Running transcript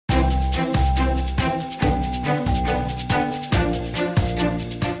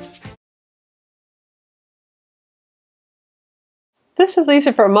This is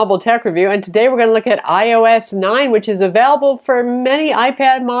Lisa for Mobile Tech Review, and today we're going to look at iOS 9, which is available for many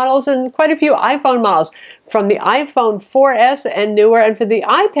iPad models and quite a few iPhone models, from the iPhone 4S and newer, and for the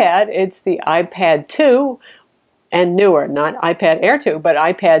iPad, it's the iPad 2 and newer, not iPad Air 2, but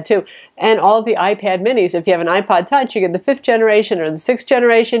iPad 2, and all of the iPad minis. If you have an iPod Touch, you get the 5th generation or the 6th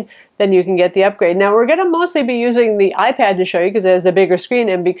generation, then you can get the upgrade. Now, we're going to mostly be using the iPad to show you because it has the bigger screen,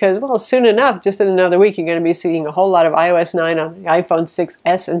 and because, well, soon enough, just in another week, you're going to be seeing a whole lot of iOS 9 on the iPhone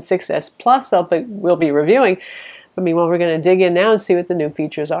 6S and 6S Plus we'll be reviewing. But meanwhile, we're going to dig in now and see what the new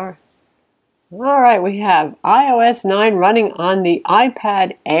features are. All right, we have iOS 9 running on the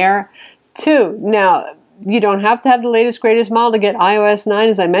iPad Air 2. Now, you don't have to have the latest, greatest model to get iOS 9.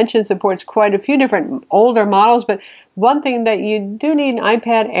 As I mentioned, supports quite a few different older models, but one thing that you do need an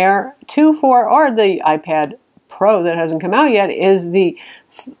iPad Air 2 for, or the iPad Pro that hasn't come out yet, is the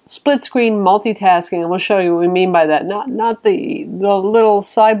split screen multitasking, and we'll show you what we mean by that. Not the little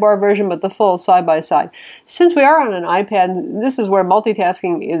sidebar version, but the full side-by-side. Since we are on an iPad, this is where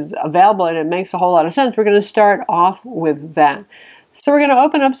multitasking is available, and it makes a whole lot of sense. We're going to start off with that. So we're going to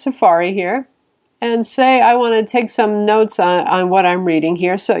open up Safari here, and say I want to take some notes on what I'm reading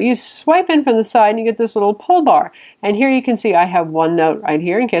here. So you swipe in from the side and you get this little pull bar. And here you can see I have OneNote right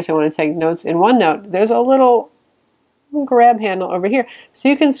here in case I want to take notes in OneNote. There's a little grab handle over here. So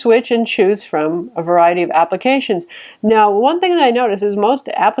you can switch and choose from a variety of applications. Now, one thing that I notice is most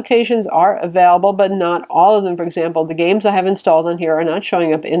applications are available, but not all of them. For example, the games I have installed on here are not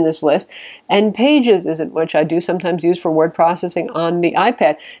showing up in this list. And Pages isn't, which I do sometimes use for word processing on the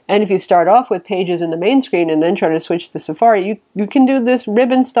iPad. And if you start off with Pages in the main screen and then try to switch to Safari, you can do this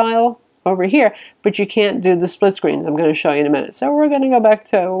ribbon style over here, but you can't do the split screen. I'm going to show you in a minute. So we're going to go back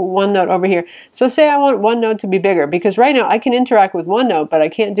to OneNote over here. So say I want OneNote to be bigger, because right now I can interact with OneNote, but I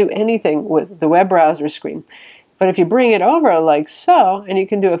can't do anything with the web browser screen. But if you bring it over like so, and you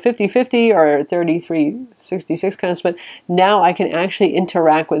can do a 50-50 or 33-66 kind of split, now I can actually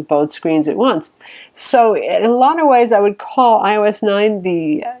interact with both screens at once. So in a lot of ways, I would call iOS 9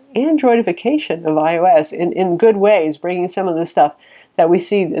 the Androidification of iOS in good ways, bringing some of the stuff that we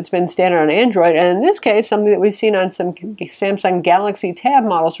see that's been standard on Android, and in this case, something that we've seen on some Samsung Galaxy Tab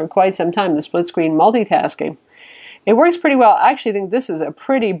models for quite some time, the split screen multitasking. It works pretty well. I actually think this is a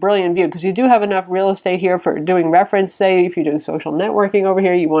pretty brilliant view because you do have enough real estate here for doing reference. Say if you're doing social networking over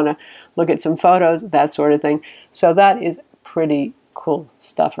here, you want to look at some photos, that sort of thing. So that is pretty cool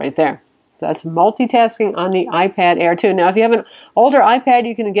stuff right there. So that's multitasking on the iPad Air 2. Now, if you have an older iPad,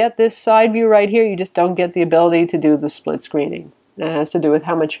 you can get this side view right here. You just don't get the ability to do the split screening. That has to do with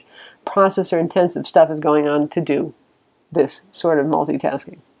how much processor-intensive stuff is going on to do this sort of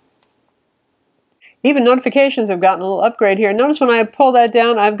multitasking. Even notifications have gotten a little upgrade here. Notice when I pull that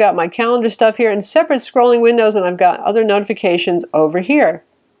down, I've got my calendar stuff here in separate scrolling windows, and I've got other notifications over here.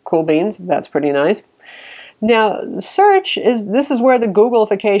 Cool beans, that's pretty nice. Now, search this is where the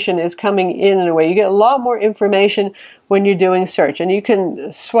Googleification is coming in a way. You get a lot more information when you're doing search, and you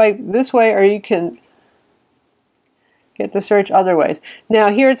can swipe this way or you can get to search other ways. Now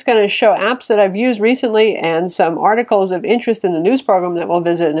here it's going to show apps that I've used recently and some articles of interest in the news program that we'll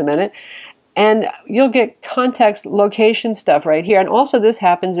visit in a minute. And you'll get context location stuff right here. And also this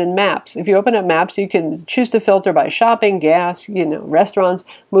happens in Maps. If you open up Maps, you can choose to filter by shopping, gas, restaurants,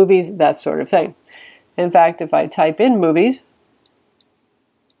 movies, that sort of thing. In fact, if I type in movies,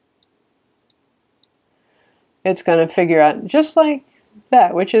 it's going to figure out just like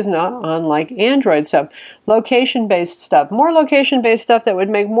that, which is not unlike Android stuff. Location-based stuff. More location-based stuff that would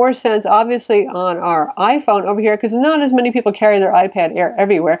make more sense, obviously, on our iPhone over here, because not as many people carry their iPad Air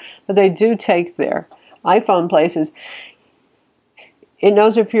everywhere, but they do take their iPhone places. It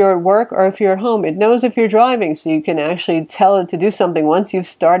knows if you're at work or if you're at home. It knows if you're driving, so you can actually tell it to do something once you've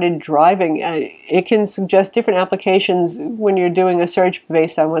started driving. It can suggest different applications when you're doing a search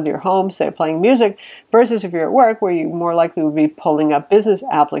based on whether you're home, say playing music, versus if you're at work, where you more likely would be pulling up business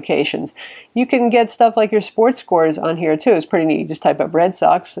applications. You can get stuff like your sports scores on here too. It's pretty neat. You just type up Red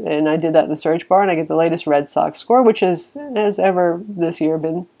Sox, and I did that in the search bar, and I get the latest Red Sox score, which is, as ever this year,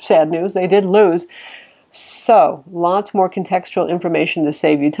 been sad news. They did lose. So, lots more contextual information to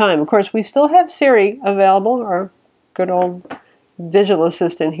save you time. Of course, we still have Siri available, our good old digital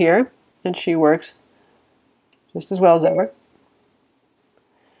assistant here, and she works just as well as ever.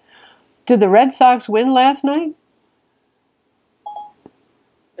 Did the Red Sox win last night?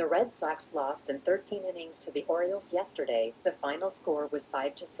 The Red Sox lost in 13 innings to the Orioles yesterday. The final score was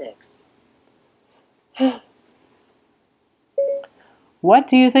 5-6. What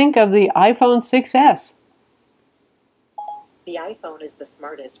do you think of the iPhone 6S? The iPhone is the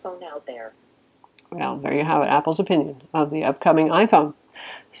smartest phone out there. Well, there you have it, Apple's opinion of the upcoming iPhone.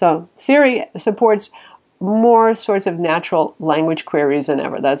 So Siri supports more sorts of natural language queries than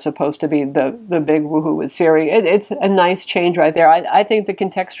ever. That's supposed to be the big woohoo with Siri. It's a nice change right there. I think the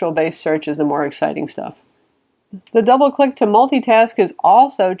contextual-based search is the more exciting stuff. The double click to multitask is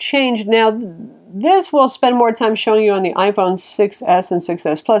also changed. Now, this will spend more time showing you on the iPhone 6S and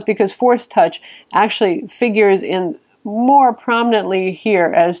 6S Plus because Force Touch actually figures in more prominently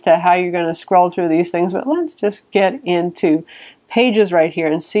here as to how you're going to scroll through these things. But let's just get into Pages right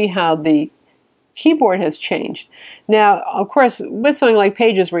here and see how the keyboard has changed. Now, of course, with something like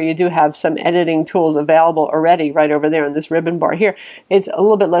Pages where you do have some editing tools available already right over there in this ribbon bar here, it's a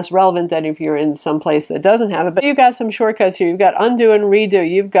little bit less relevant than if you're in some place that doesn't have it. But you've got some shortcuts here. You've got undo and redo.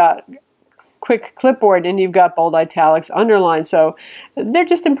 You've got quick clipboard, and you've got bold, italics, underline. So they're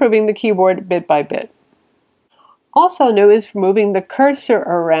just improving the keyboard bit by bit. Also new is moving the cursor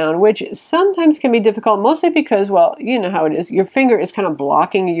around, which sometimes can be difficult, mostly because, well, you know how it is. Your finger is kind of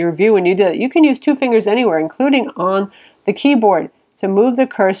blocking your view when you do it. You can use two fingers anywhere, including on the keyboard, to move the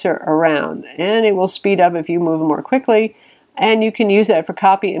cursor around. And it will speed up if you move more quickly. And you can use that for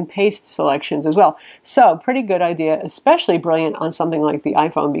copy and paste selections as well. So, pretty good idea, especially brilliant on something like the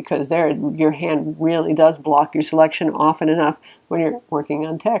iPhone, because there your hand really does block your selection often enough when you're working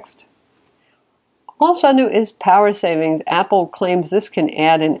on text. Also new is power savings. Apple claims this can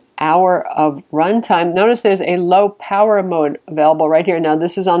add an hour of runtime. Notice there's a low power mode available right here. Now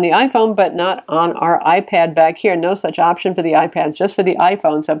this is on the iPhone, but not on our iPad back here. No such option for the iPads, just for the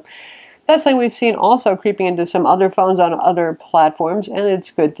iPhone. So that's something we've seen also creeping into some other phones on other platforms, and it's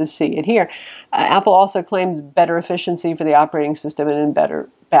good to see it here. Apple also claims better efficiency for the operating system and better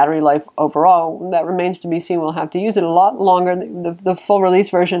battery life overall. That remains to be seen. We'll have to use it a lot longer. The full release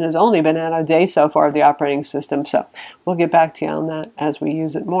version has only been out a day so far of the operating system, so we'll get back to you on that as we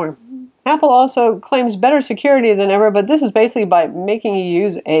use it more. Apple also claims better security than ever, but this is basically by making you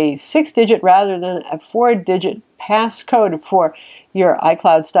use a 6-digit rather than a 4-digit passcode for your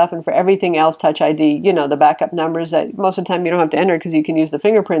iCloud stuff, and for everything else, Touch ID, you know, the backup numbers that most of the time you don't have to enter because you can use the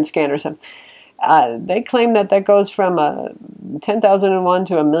fingerprint scanner. So they claim that that goes from a 10,001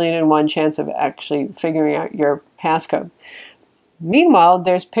 to a 1,000,001 chance of actually figuring out your passcode. Meanwhile,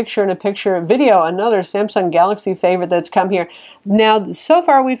 there's picture-in-a-picture video, another Samsung Galaxy favorite that's come here. Now, so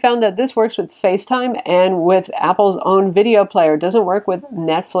far we found that this works with FaceTime and with Apple's own video player. It doesn't work with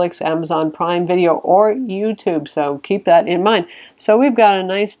Netflix, Amazon Prime Video, or YouTube, so keep that in mind. So we've got a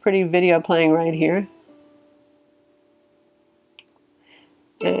nice, pretty video playing right here.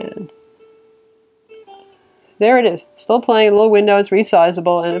 And there it is, still playing, a little window, it's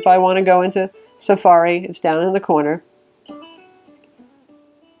resizable, and if I want to go into Safari, it's down in the corner.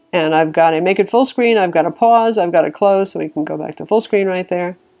 And I've got to make it full screen, I've got to pause, I've got to close, so we can go back to full screen right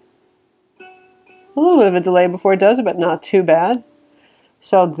there. A little bit of a delay before it does it, but not too bad.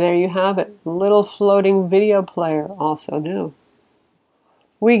 So there you have it, little floating video player, also new.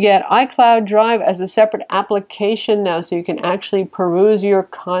 We get iCloud Drive as a separate application now, so you can actually peruse your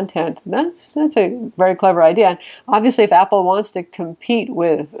content. That's a very clever idea. Obviously, if Apple wants to compete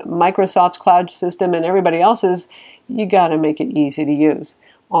with Microsoft's cloud system and everybody else's, you got to make it easy to use.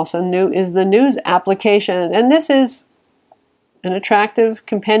 Also new is the News application, and this is an attractive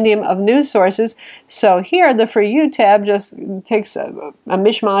compendium of news sources. So here, the For You tab just takes a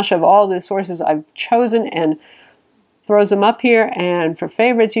mishmash of all the sources I've chosen and throws them up here, and for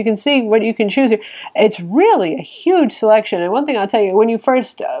favorites you can see what you can choose here. It's really a huge selection, and one thing I'll tell you, when you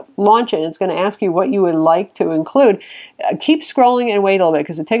first launch it, it's going to ask you what you would like to include. Keep scrolling and wait a little bit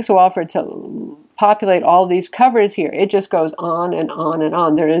because it takes a while for it to populate all these covers here. It just goes on and on and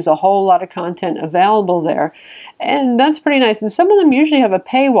on. There is a whole lot of content available there, and that's pretty nice. And some of them usually have a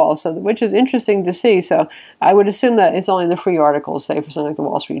paywall, so which is interesting to see. So I would assume that it's only the free articles, say for something like the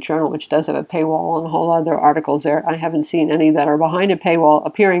Wall Street Journal, which does have a paywall, and a whole lot of other articles there. I haven't seen any that are behind a paywall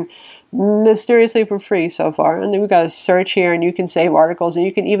appearing mysteriously for free so far. And then we've got a search here, and you can save articles, and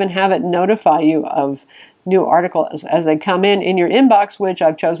you can even have it notify you of new articles as they come in your inbox, which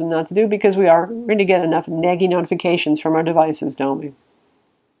I've chosen not to do because we are going to get enough naggy notifications from our devices, don't we?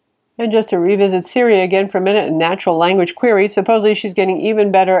 And just to revisit Siri again for a minute, a natural language query. Supposedly she's getting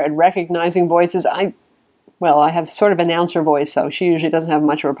even better at recognizing voices. Well, I have sort of announcer voice, so she usually doesn't have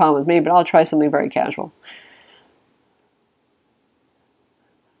much of a problem with me, but I'll try something very casual.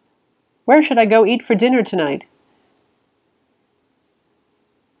 Where should I go eat for dinner tonight?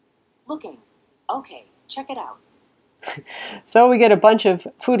 Looking. Okay, check it out. So we get a bunch of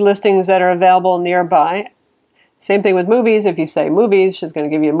food listings that are available nearby. Same thing with movies. If you say movies, she's going to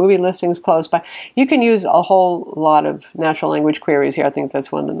give you movie listings close by. You can use a whole lot of natural language queries here. I think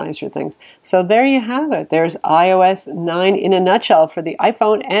that's one of the nicer things. So there you have it. There's iOS 9 in a nutshell for the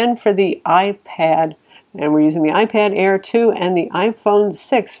iPhone and for the iPad. And we're using the iPad Air 2 and the iPhone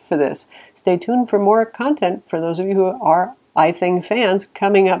 6 for this. Stay tuned for more content for those of you who are iThing fans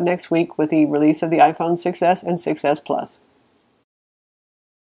coming up next week with the release of the iPhone 6s and 6s Plus.